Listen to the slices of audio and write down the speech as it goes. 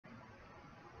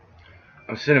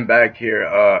I'm sitting back here.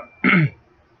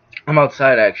 I'm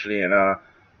outside actually, and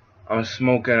I'm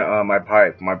smoking my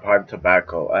pipe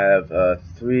tobacco. I have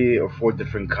 3 or 4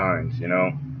 different kinds.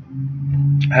 I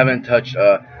haven't touched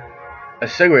a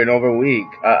cigarette in over a week.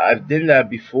 I've done that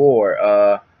before.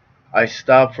 I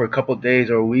stopped for a couple days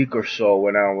or a week or so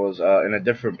when I was in a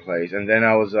different place, and then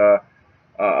I was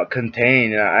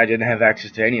contained, and I didn't have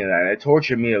access to any of that. And it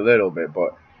tortured me a little bit,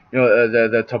 but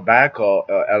the tobacco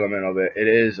element of it, it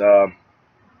is.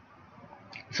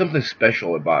 Something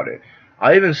special about it.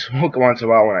 I even smoke once in a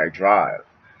while when I drive.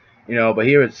 But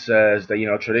here it says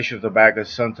that traditional tobacco is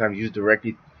sometimes used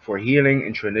directly for healing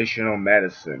in traditional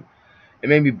medicine. It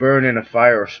may be burned in a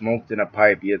fire or smoked in a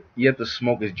pipe, yet the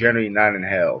smoke is generally not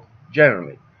inhaled.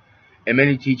 Generally. In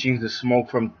many teachings, the smoke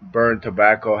from burned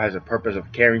tobacco has a purpose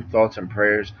of carrying thoughts and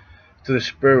prayers to the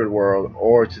spirit world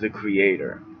or to the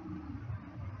Creator.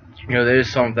 There is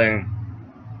something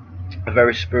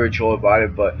very spiritual about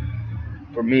it, but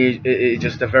for me, it's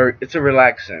just it's a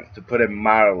relaxant, to put it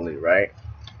mildly, right?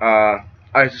 I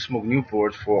used to smoke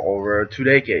Newports for over 2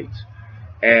 decades,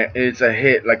 and it's a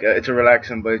hit, like it's a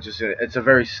relaxant, but it's a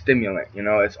very stimulant.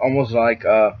 It's almost like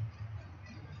I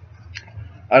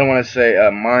don't want to say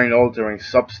a mind-altering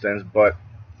substance, but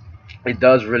it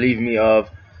does relieve me of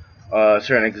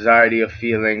certain anxiety of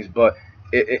feelings. But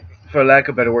for lack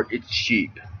of a better word, it's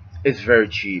cheap. It's very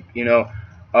cheap.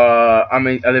 I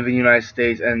live in the United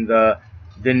States, and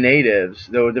the natives,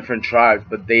 there were different tribes,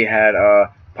 but they had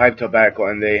pipe tobacco,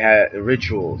 and they had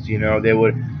rituals. They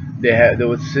would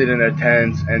sit in their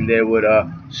tents, and they would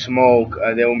smoke.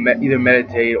 They would either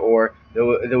meditate, or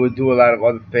they would do a lot of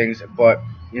other things. But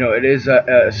it is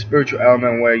a spiritual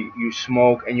element where you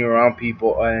smoke and you're around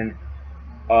people, and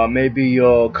maybe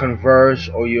you'll converse,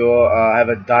 or you'll have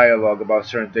a dialogue about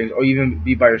certain things, or even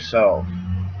be by yourself.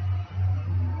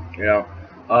 You know,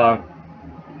 uh,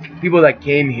 People that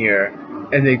came here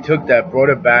and they took that, brought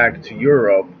it back to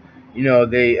Europe.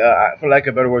 They, for lack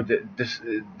of a better word,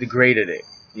 degraded it.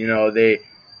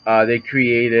 They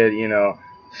created,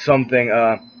 something.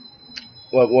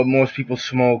 What most people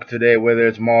smoke today, whether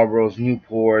it's Marlboros,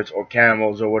 Newports, or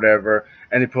Camels, or whatever,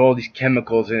 and they put all these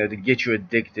chemicals in it to get you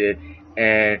addicted.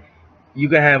 And you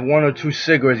can have 1 or 2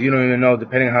 cigarettes, you don't even know,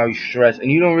 depending on how you stress,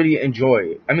 and you don't really enjoy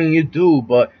it. I mean, you do,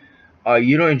 but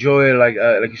you don't enjoy it like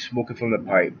you smoking from the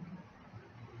pipe.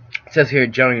 It says here,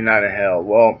 generally not in hell.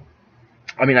 Well,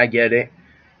 I mean, I get it.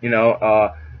 You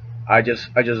know, I just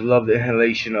love the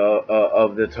inhalation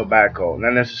of the tobacco.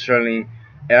 Not necessarily,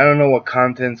 and I don't know what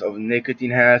contents of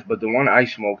nicotine has, but the one I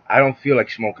smoke, I don't feel like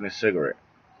smoking a cigarette.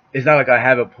 It's not like I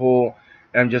have a pull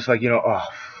and I'm just like, oh,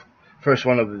 first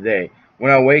one of the day.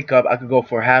 When I wake up, I could go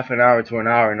for half an hour to an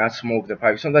hour and not smoke the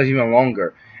pipe, sometimes even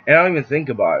longer, and I don't even think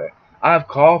about it. I have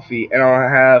coffee, and I'll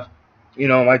have,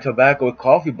 my tobacco with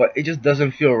coffee, but it just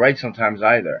doesn't feel right sometimes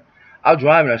either. I'll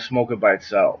drive and I smoke it by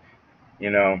itself.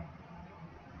 You know,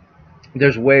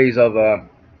 there's ways of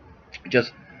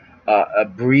just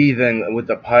breathing with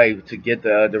the pipe to get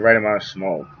the right amount of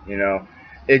smoke.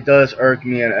 It does irk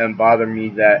me and bother me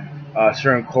that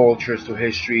certain cultures through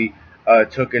history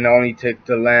took and not only took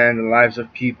the land and lives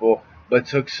of people, but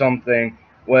took something,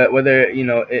 whether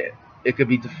it could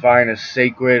be defined as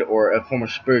sacred or a form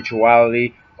of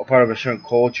spirituality or part of a certain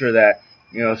culture that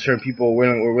certain people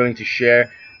were willing to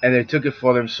share, and they took it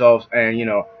for themselves, and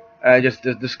just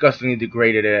disgustingly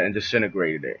degraded it and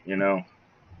disintegrated it.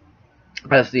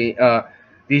 As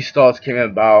these thoughts came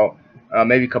about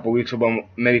maybe a couple weeks ago,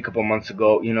 maybe a couple months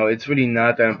ago. It's really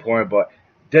not that important, but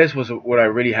this was what I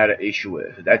really had an issue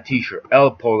with. That T-shirt,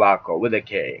 El Polaco with a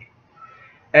K,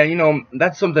 and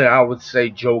that's something I would say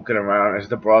joking around as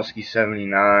the Broski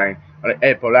 79, or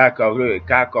El Polaco,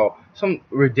 Caco, some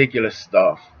ridiculous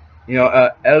stuff.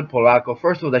 El Polaco.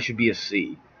 First of all, that should be a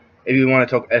C if you want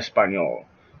to talk Espanol.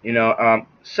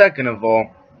 Second of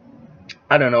all,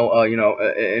 I don't know,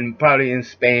 and probably in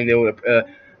Spain they would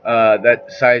that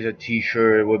size of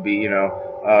T-shirt would be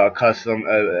custom,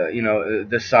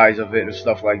 the size of it and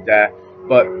stuff like that.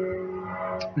 But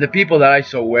the people that I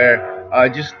saw wear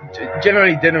just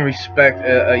generally didn't respect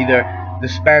either the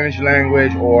Spanish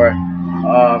language or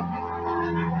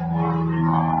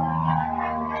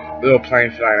little plane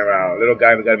flying around, little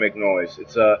guy we gotta make noise.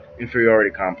 It's a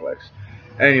inferiority complex.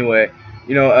 Anyway,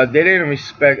 they didn't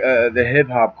respect the hip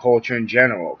hop culture in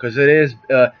general, because it is,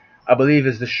 I believe,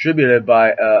 is distributed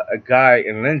by a guy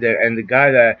in Linden, and the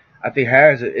guy that I think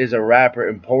has it is a rapper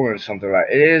in Poland, or something like.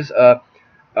 It is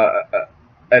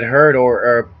adhered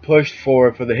or pushed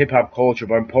for the hip hop culture,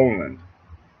 but in Poland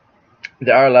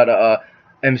there are a lot of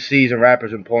MCs and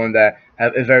rappers in Poland that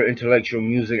have a very intellectual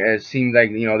music, and it seems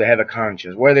like they have a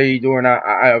conscience. Whether you do or not,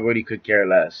 I really could care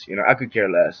less. I could care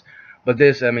less. But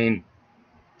this, I mean,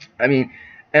 and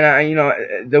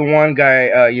the one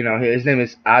guy, his name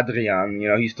is Adrian. He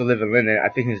used to live in London. I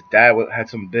think his dad had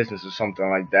some business or something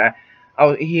like that.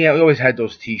 He always had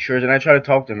those T-shirts, and I tried to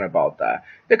talk to him about that.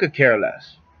 They could care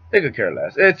less. They could care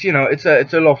less. It's a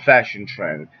little fashion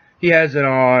trend. He has it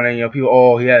on, and people,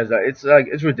 oh, he has that. It's like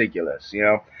it's ridiculous.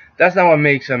 That's not what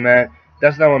makes a man.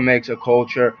 That's not what makes a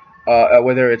culture.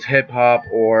 Whether it's hip hop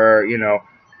or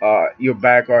your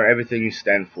background, everything you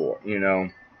stand for.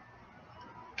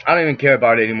 I don't even care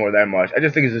about it anymore that much. I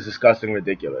just think it's just disgusting,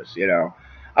 ridiculous.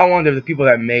 I wonder if the people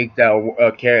that make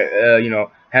that care,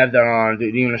 have that on, do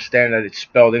you understand that it's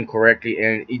spelled incorrectly,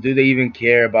 and do they even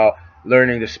care about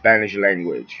learning the Spanish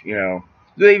language? Do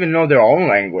they even know their own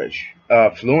language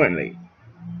fluently?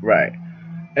 Right.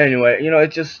 Anyway,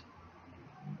 it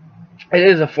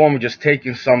is a form of just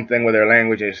taking something with their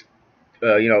language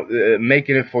and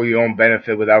making it for your own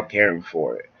benefit without caring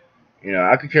for it.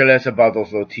 I could care less about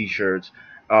those little T-shirts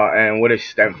and what they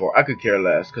stand for. I could care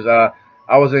less because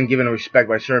I wasn't given respect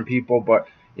by certain people. But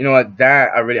you know what?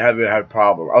 That I really had a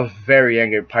problem. I was very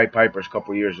angry at Pied Pipers a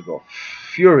couple years ago,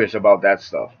 furious about that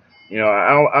stuff.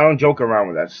 I don't joke around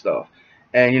with that stuff.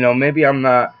 And maybe I'm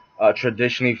not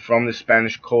traditionally from the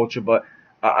Spanish culture, but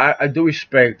I do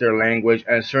respect their language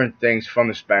and certain things from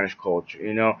the Spanish culture.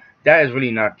 That is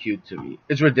really not cute to me.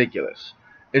 It's ridiculous.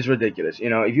 It's ridiculous.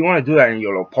 If you want to do that in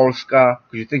your little Polska,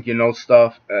 because you think you know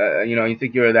stuff, you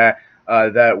think you're that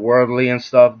worldly and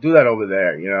stuff, do that over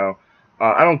there.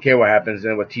 I don't care what happens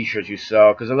in what T-shirts you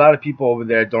sell, because a lot of people over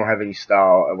there don't have any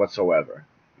style whatsoever.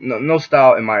 No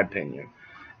style, in my opinion.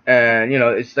 And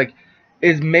it's like,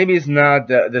 it's not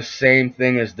the same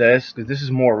thing as this, because this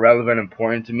is more relevant and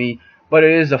important to me. But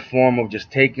it is a form of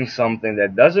just taking something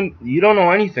that you don't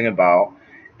know anything about,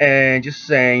 and just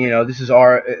saying, this is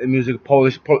our music,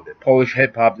 Polish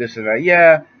hip hop, this and that.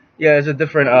 Yeah, yeah, it's a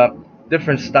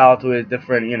different style to it,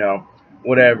 different,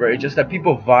 whatever. It's just that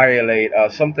people violate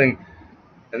something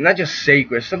not just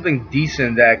sacred, something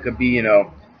decent that could be,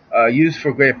 used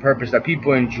for great purpose that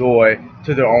people enjoy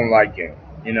to their own liking.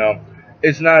 You know,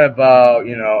 it's not about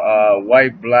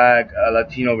white, black,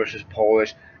 Latino versus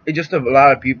Polish. It's just a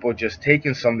lot of people just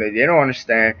taking something they don't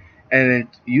understand and then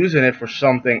using it for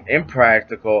something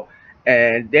impractical,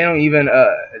 and they don't even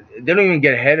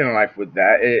get ahead in life with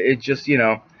that. It just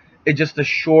it's just a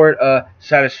short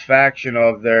satisfaction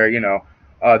of their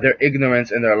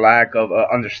ignorance and their lack of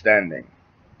understanding,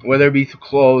 whether it be through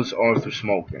clothes or through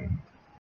smoking.